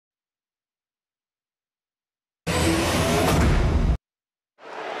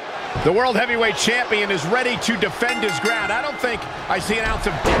The World Heavyweight Champion is ready to defend his ground. I don't think I see an ounce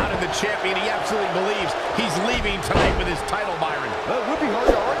of doubt in the champion. He absolutely believes he's leaving tonight with his title, Byron. Well, it would be hard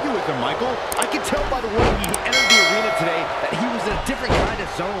to argue with him, Michael. I can tell by the way he entered the arena today that he was in a different kind of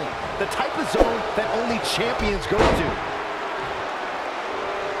zone. The type of zone that only champions go to.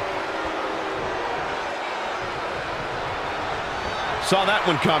 Saw that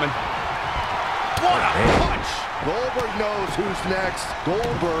one coming. What a punch! Goldberg knows who's next.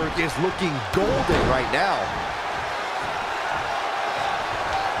 Goldberg is looking golden right now.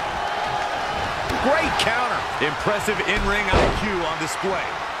 Great counter. Impressive in-ring IQ on display.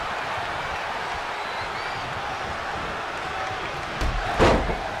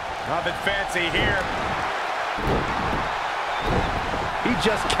 Nothing fancy here. He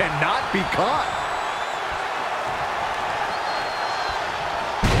just cannot be caught.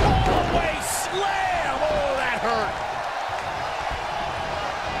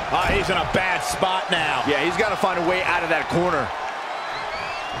 He's in a bad spot now. Yeah, he's got to find a way out of that corner.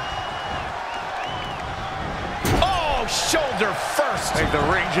 Oh, shoulder first. Hey, the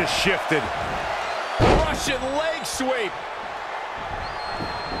ring just shifted. Russian leg sweep.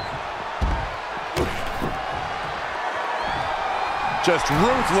 Just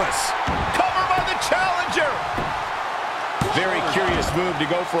ruthless. Cover by the challenger. Very curious move to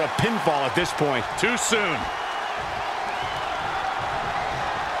go for a pinfall at this point. Too soon.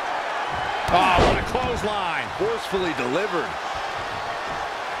 Oh, what a clothesline. Forcefully delivered.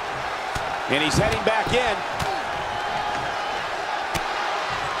 And he's heading back in.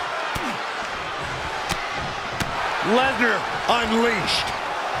 Lesnar unleashed.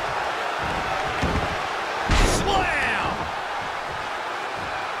 Slam!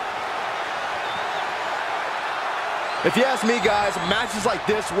 If you ask me, guys, matches like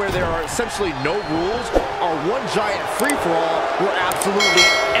this where there are essentially no rules are one giant free-for-all where absolutely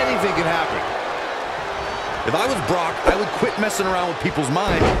anything can happen. If I was Brock, I would quit messing around with people's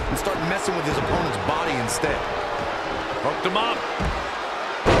minds and start messing with his opponent's body instead. Hooked him up.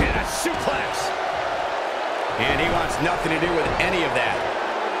 And a suplex. And he wants nothing to do with any of that.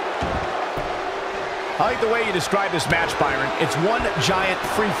 I like the way you describe this match, Byron. It's one giant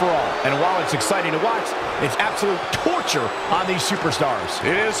free-for-all. And while it's exciting to watch, it's absolute torture on these superstars.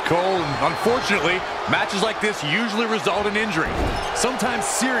 It is, Cole, and unfortunately, matches like this usually result in injury. Sometimes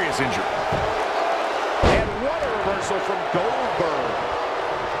serious injury. And what a reversal from Goldberg.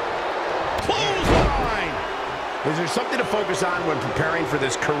 Clothesline! Is there something to focus on when preparing for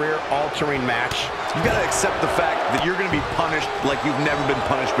this career-altering match? You've got to accept the fact that you're going to be punished like you've never been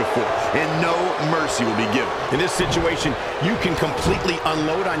punished before, and no mercy will be given. In this situation, you can completely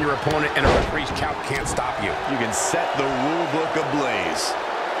unload on your opponent, and a referee's count can't stop you. You can set the rule book ablaze.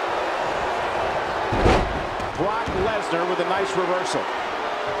 Brock Lesnar with a nice reversal.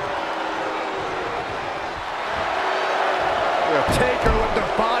 Taker with the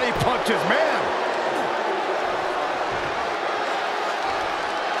body punches, man.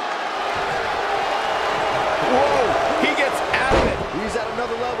 Whoa, he gets out of it. He's at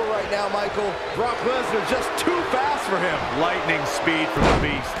another level right now, Michael. Brock Lesnar just too fast for him. Lightning speed from the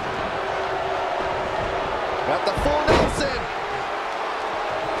Beast. Got the full Nelson.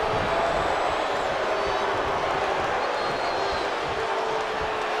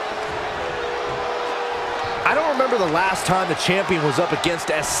 I don't remember the last time the champion was up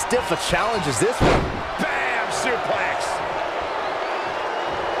against as stiff a challenge as this one. Bam, suplex.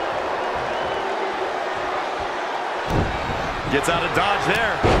 Gets out of dodge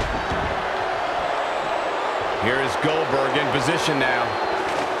there. Here is Goldberg in position now.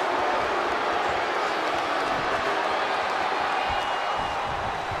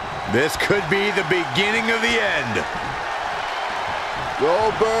 This could be the beginning of the end.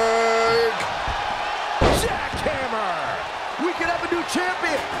 Goldberg. Jackhammer. We could have a new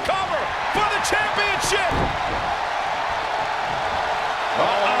champion. Cover for the championship.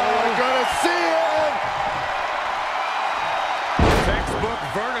 We're gonna see it. Textbook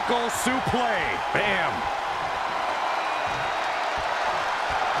vertical suplex. Bam.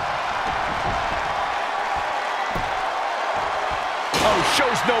 Oh,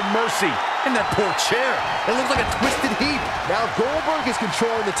 shows no mercy. And that poor chair. It looks like a twisted heap. Now Goldberg is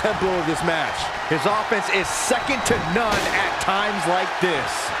controlling the tempo of this match. His offense is second to none at times like this.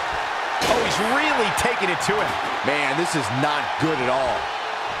 Oh, he's really taking it to him. Man, this is not good at all.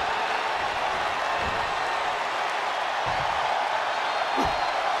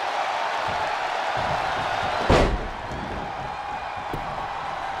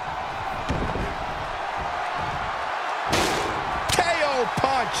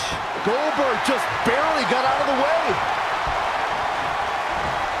 Punch. Goldberg just barely got out of the way.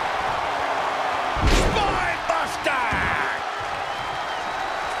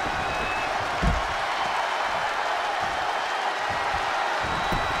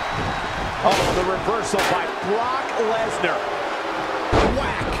 Oh, the reversal by Brock Lesnar.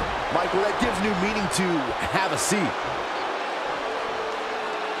 Whack! Michael, that gives new meaning to have a seat.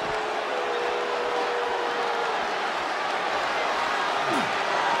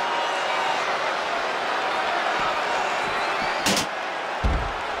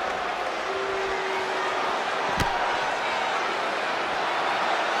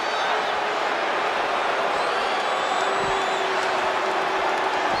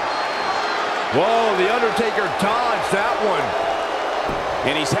 Whoa, the Undertaker dodged that one.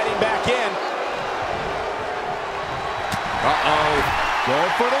 And he's heading back in. Uh-oh.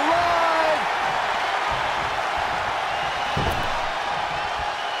 Going for the ride.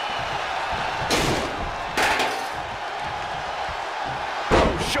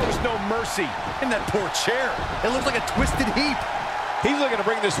 Oh, shows no mercy. In that poor chair. It looks like a twisted heap. He's looking to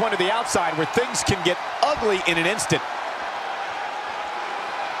bring this one to the outside where things can get ugly in an instant.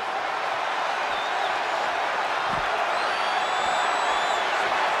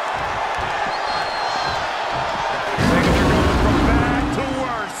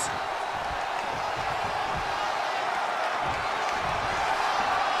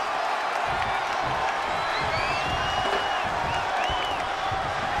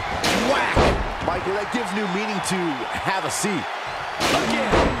 Michael, that gives new meaning to have a seat.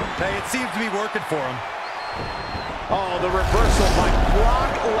 Again. Hey, it seems to be working for him. Oh, the reversal by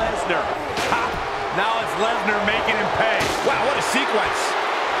Brock Lesnar. Ha! Now it's Lesnar making him pay. Wow, what a sequence.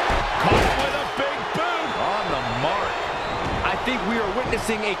 Caught him with a big boot. On the mark. I think we are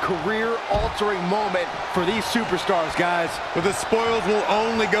witnessing a career-altering moment for these superstars, guys. But the spoils will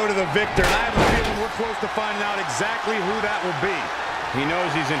only go to the victor. And I have a feeling we're close to finding out exactly who that will be. He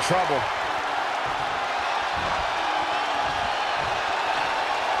knows he's in trouble.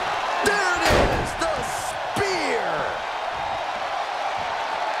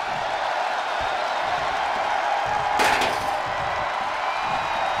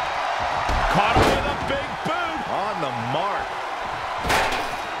 Caught him with a big boot. On the mark.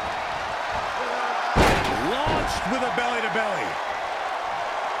 Launched with a belly-to-belly.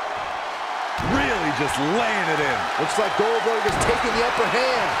 Really just laying it in. Looks like Goldberg is taking the upper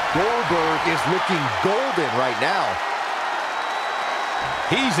hand. Goldberg is looking golden right now.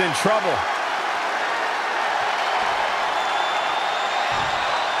 He's in trouble.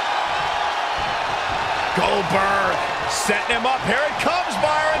 Goldberg setting him up. Here it comes,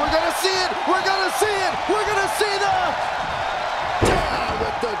 Byron. We're going to see it. We're going to see it. We're going to see the... Down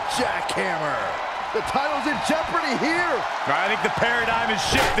with the jackhammer. The title's in jeopardy here. I think the paradigm has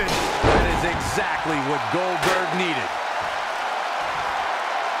shifted. That is exactly what Goldberg needed.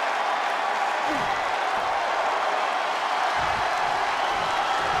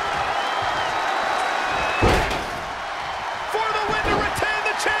 For the win to retain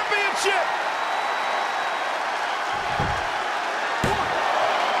the championship.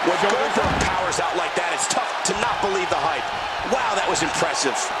 When Goldberg powers out like that, it's tough to not believe the hype. Wow, that was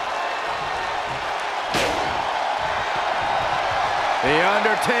impressive. The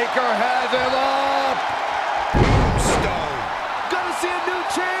Undertaker has him up. Stone. Gonna see a new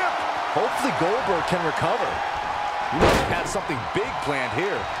champ. Hopefully Goldberg can recover. He must have had something big planned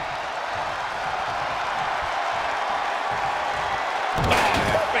here. Oh,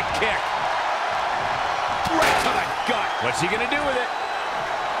 perfect kick. Right to the gut. What's he gonna do with it?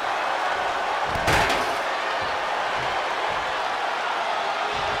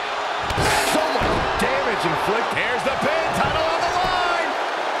 So much damage inflicted. Here's the pin. Title on the line.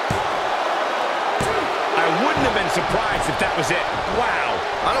 I wouldn't have been surprised if that was it. Wow.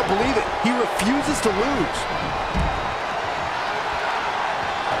 I don't believe it. He refuses to lose.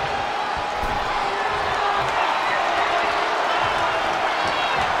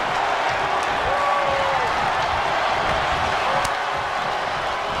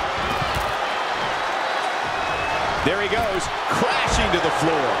 There he goes, crashing to the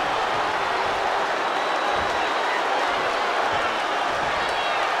floor.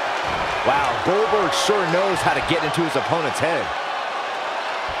 Wow, Goldberg sure knows how to get into his opponent's head.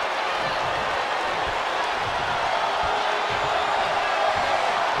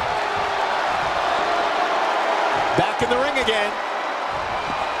 Back in the ring again.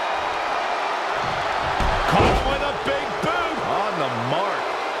 Caught him with a big boot. On the mark.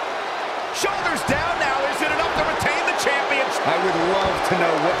 Shoulders down now. Is it enough to retain the champions? I would love to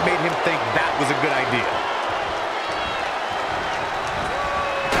know what made him think that was a good idea.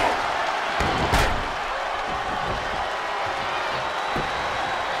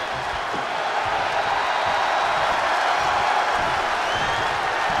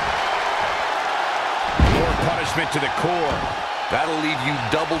 More punishment to the core. That'll leave you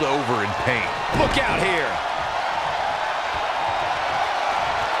doubled over in pain. Look out here.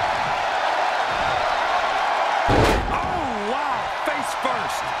 Oh, wow. Face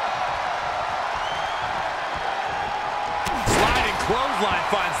first. Sliding clothesline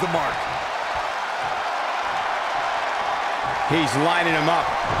finds the mark. He's lining him up.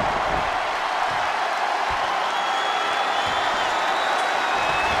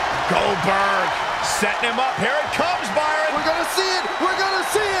 Goldberg setting him up. Here it comes, Byron. We're gonna see it. We're gonna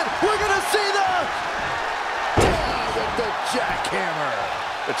see it. We're gonna see with the jackhammer.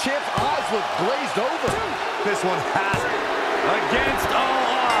 The champ's eyes look glazed over. This one has it. Against all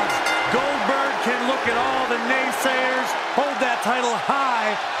odds, Goldberg can look at all the naysayers, hold that title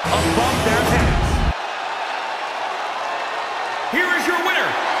high above their heads. Here is your winner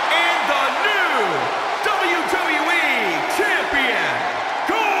and the new WWE Champion,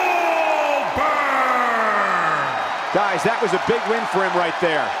 Goldberg! Guys, that was a big win for him right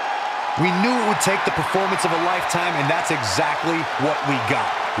there. We knew it would take the performance of a lifetime, and that's exactly what we got.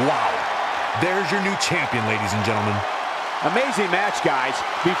 Wow. There's your new champion, ladies and gentlemen. Amazing match, guys.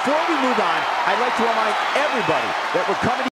 Before we move on, I'd like to remind everybody that we're coming